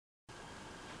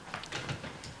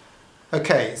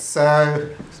Okay, so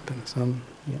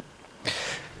Yeah.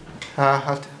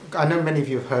 I know many of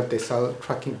you have heard this. I'll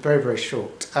try to keep it very, very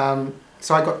short.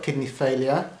 So I got kidney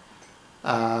failure,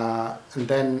 and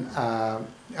then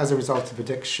as a result of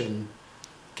addiction,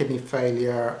 kidney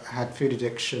failure, I had food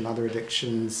addiction, other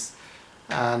addictions,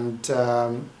 and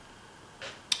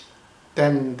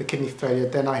then the kidney failure.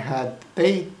 Then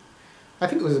I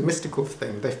think it was a mystical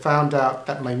thing. They found out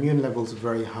that my immune levels were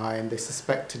very high, and they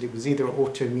suspected it was either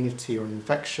autoimmunity or an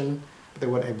infection, but they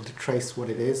weren't able to trace what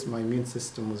it is. My immune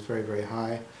system was very, very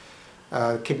high.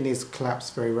 Kidneys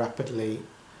collapsed very rapidly,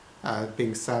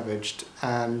 being savaged,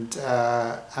 and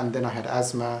then I had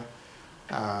asthma.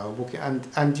 And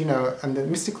the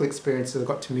mystical experiences, I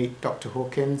got to meet Dr.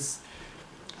 Hawkins,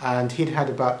 and he'd had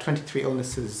about 23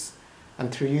 illnesses. And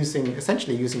through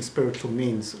essentially using spiritual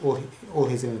means, all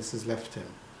his illnesses left him.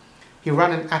 He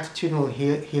ran an attitudinal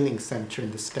healing center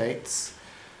in the States,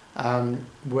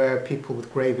 where people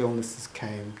with grave illnesses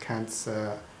came,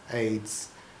 cancer, AIDS,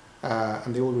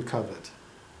 and they all recovered,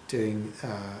 doing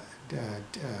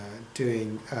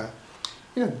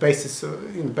the basis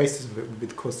of it would be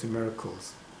the Course in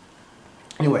Miracles.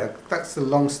 Anyway, that's the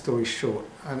long story short.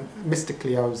 And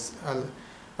mystically, I was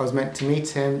meant to meet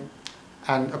him.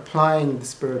 And applying the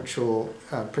spiritual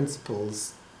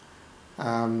principles,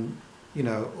 for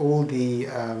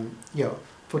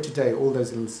today, all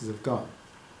those illnesses have gone.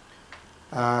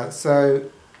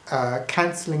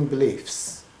 Cancelling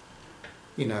beliefs,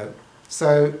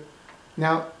 So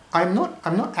now I'm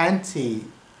not anti.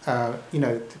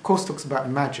 The Course talks about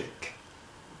magic.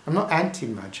 I'm not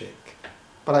anti-magic,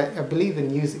 but I believe in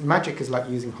using magic is like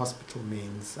using hospital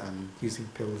means and using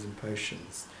pills and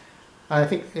potions. I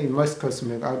think in most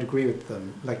cases I would agree with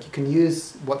them. Like, you can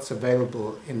use what's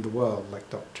available in the world, like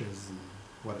doctors and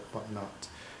whatnot,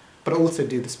 but also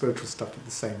do the spiritual stuff at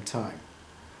the same time.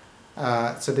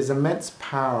 So there's immense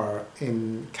power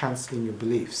in cancelling your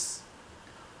beliefs,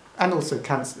 and also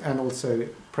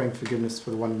praying forgiveness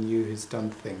for the one in you who's done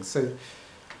things.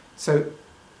 So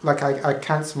like I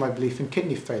cancel my belief in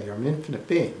kidney failure. I'm an infinite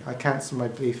being. I cancel my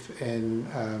belief in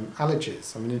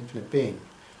allergies. I'm an infinite being.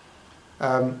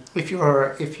 I am a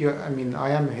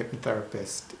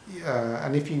hypnotherapist,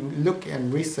 and if you look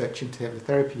and research into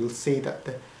hypnotherapy, you'll see that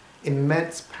the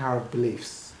immense power of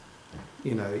beliefs.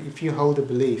 If you hold a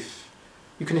belief,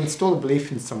 you can install a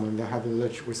belief in someone and they'll have an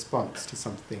allergic response to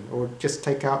something, or just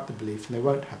take out the belief and they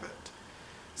won't have it.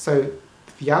 So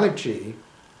the allergy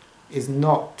is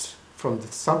not from the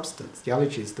substance. The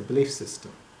allergy is the belief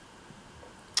system,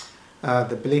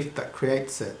 the belief that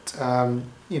creates it.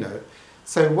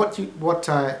 So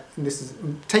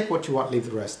take what you want, leave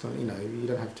the rest. You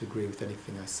don't have to agree with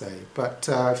anything I say. But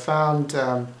I found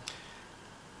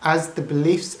as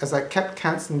I kept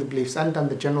cancelling the beliefs and done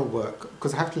the general work,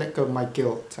 because I have to let go of my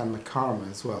guilt and my karma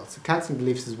as well. So cancelling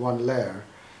beliefs is one layer.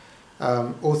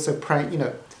 Also praying,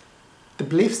 the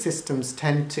belief systems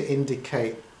tend to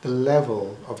indicate the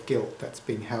level of guilt that's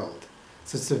being held.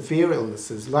 So severe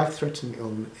illnesses,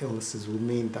 life-threatening illnesses will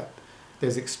mean that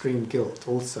there's extreme guilt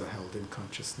also held in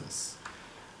consciousness.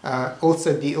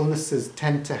 Also, the illnesses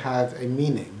tend to have a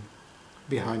meaning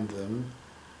behind them.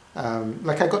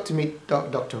 Like I got to meet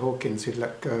Dr. Hawkins, who'd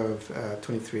let go of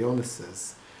 23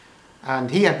 illnesses, and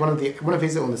he had one of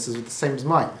his illnesses was the same as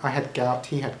mine. I had gout,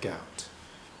 he had gout.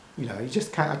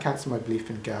 I cancel my belief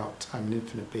in gout. I'm an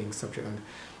infinite being, subject. And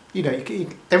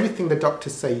everything the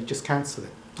doctors say, you just cancel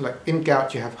it. Like in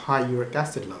gout, you have high uric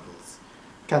acid levels.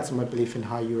 Cancel my belief in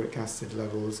high uric acid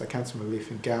levels. I cancel my belief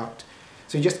in gout.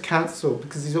 So you just cancel,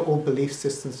 because these are all belief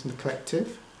systems from the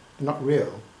collective. They're not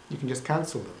real. You can just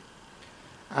cancel them.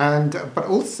 But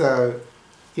also,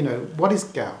 what is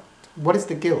gout? What is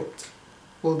the guilt?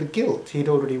 Well, the guilt, he'd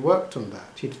already worked on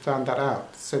that. He'd found that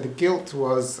out. So the guilt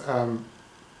was,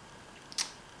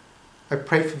 I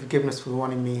pray for forgiveness for the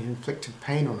one in me who inflicted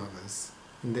pain on others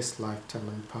in this lifetime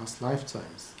and past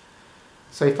lifetimes.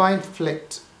 So if I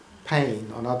inflict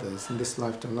pain on others in this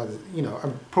lifetime,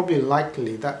 I'm probably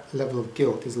likely that level of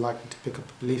guilt is likely to pick up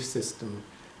a belief system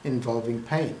involving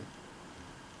pain.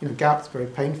 Gout's very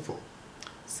painful.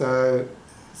 So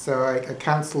I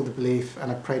cancelled the belief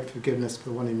and I prayed for forgiveness for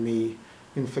the one in me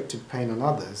who inflicted pain on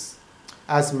others.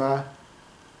 Asthma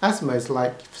is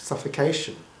like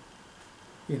suffocation.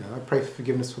 I pray for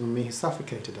forgiveness for me who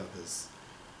suffocated others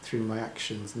through my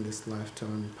actions in this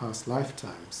lifetime and past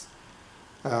lifetimes.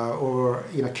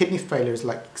 Kidney failure is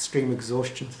like extreme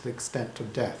exhaustion to the extent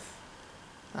of death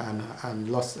and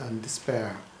loss and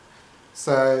despair.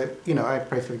 So, I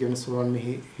pray for forgiveness for one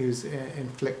who's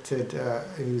inflicted,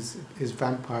 who's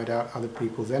vampired out other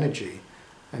people's energy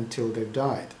until they've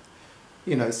died.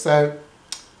 So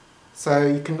So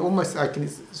you can almost,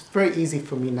 it's very easy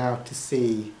for me now to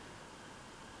see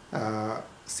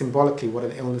symbolically what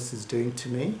an illness is doing to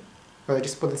me, but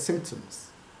just by the symptoms.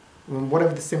 I mean,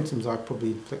 whatever the symptoms are,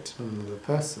 probably inflicted on another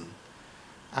person.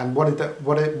 And what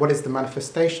is the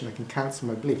manifestation? I can cancel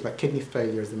my belief. Like kidney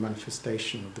failure is the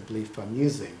manifestation of the belief I'm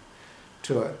using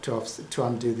to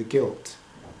undo the guilt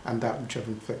and that which I've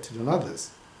inflicted on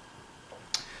others.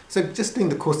 So just doing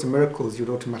the Course in Miracles, you'd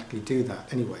automatically do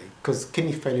that anyway, because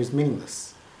kidney failure is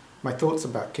meaningless. My thoughts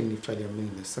about kidney failure are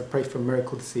meaningless. I pray for a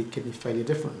miracle to see kidney failure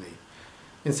differently.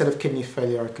 Instead of kidney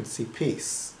failure, I could see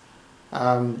peace.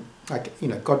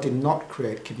 God did not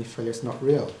create kidney failure, it's not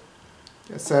real.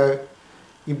 So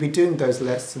you'd be doing those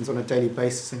lessons on a daily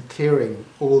basis and clearing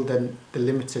all the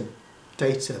limited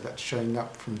data that's showing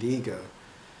up from the ego.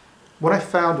 What I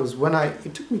found was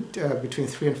it took me between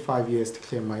 3 and 5 years to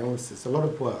clear my illnesses. A lot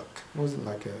of work. It wasn't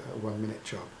like a 1-minute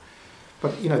job.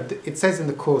 But it says in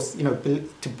the Course,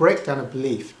 to break down a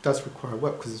belief does require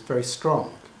work because it's very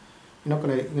strong. You're not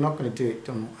going to do it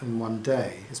in one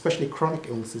day. Especially chronic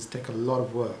illnesses take a lot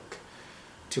of work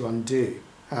to undo.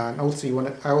 And also,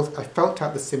 I felt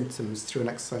out the symptoms through an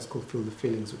exercise called Feel the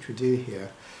Feelings, which we do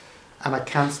here, and I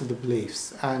cancelled the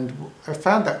beliefs. And I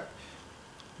found that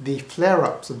the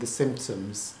flare-ups of the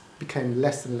symptoms became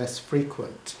less and less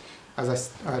frequent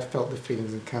as I felt the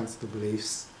feelings and cancelled the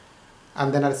beliefs.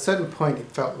 And then at a certain point,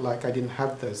 it felt like I didn't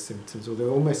have those symptoms, or they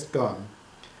were almost gone.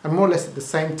 And more or less at the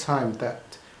same time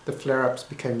that the flare-ups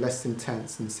became less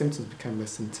intense and the symptoms became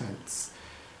less intense,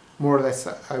 more or less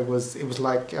it was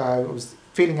like I was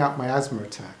feeling out my asthma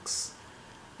attacks.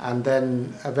 And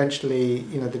then eventually,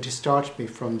 they discharged me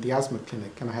from the asthma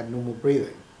clinic and I had normal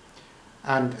breathing.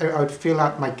 And I would feel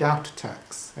out my gout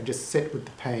attacks. I'd just sit with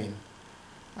the pain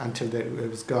until it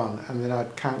was gone, and then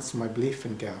I'd cancel my belief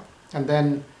in gout. And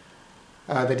then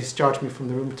they discharged me from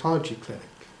the rheumatology clinic.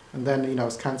 And then, I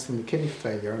was cancelling the kidney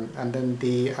failure, and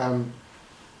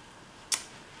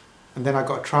then I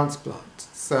got a transplant.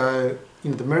 So,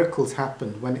 the miracles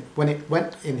happened. When it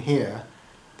went in here,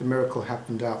 the miracle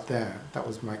happened out there. That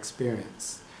was my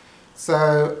experience.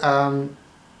 So,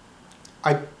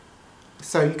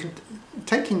 So you can,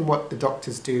 taking what the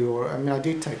doctors do, I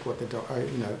do take what the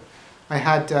I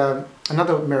had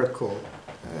another miracle.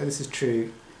 This is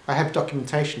true. I have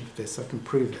documentation for this. I can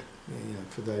prove it.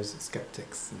 For those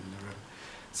skeptics in the room.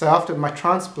 So after my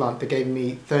transplant, they gave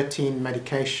me 13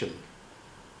 medication.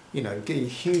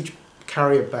 Huge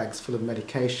carrier bags full of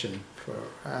medication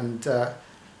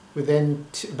within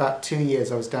about 2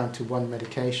 years, I was down to 1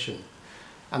 medication.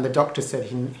 And the doctor said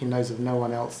he knows of no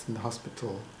one else in the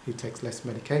hospital who takes less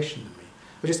medication than me.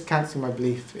 I was just cancelling my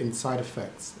belief in side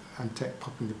effects and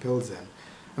popping the pills in.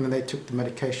 And then they took the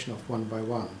medication off one by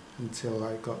one until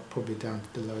I got probably down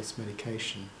to the lowest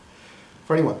medication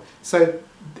for anyone. So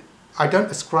I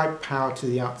don't ascribe power to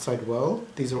the outside world.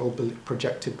 These are all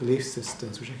projected belief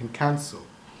systems which I can cancel.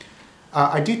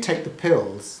 I do take the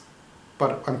pills,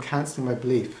 but I'm cancelling my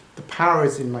belief. The power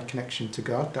is in my connection to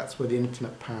God. That's where the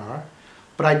infinite power.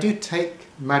 But I do take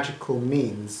magical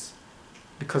means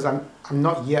because I'm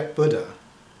not yet Buddha,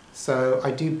 so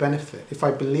I do benefit. If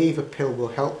I believe a pill will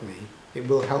help me, it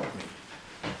will help me.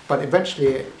 But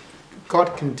eventually,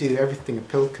 God can do everything a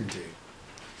pill can do,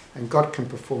 and God can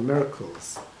perform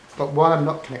miracles. But while I'm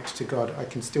not connected to God, I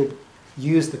can still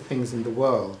use the things in the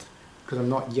world because I'm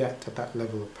not yet at that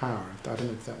level of power. I don't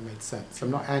know if that made sense.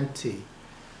 I'm not anti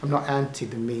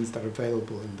the means that are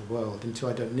available in the world until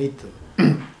I don't need them.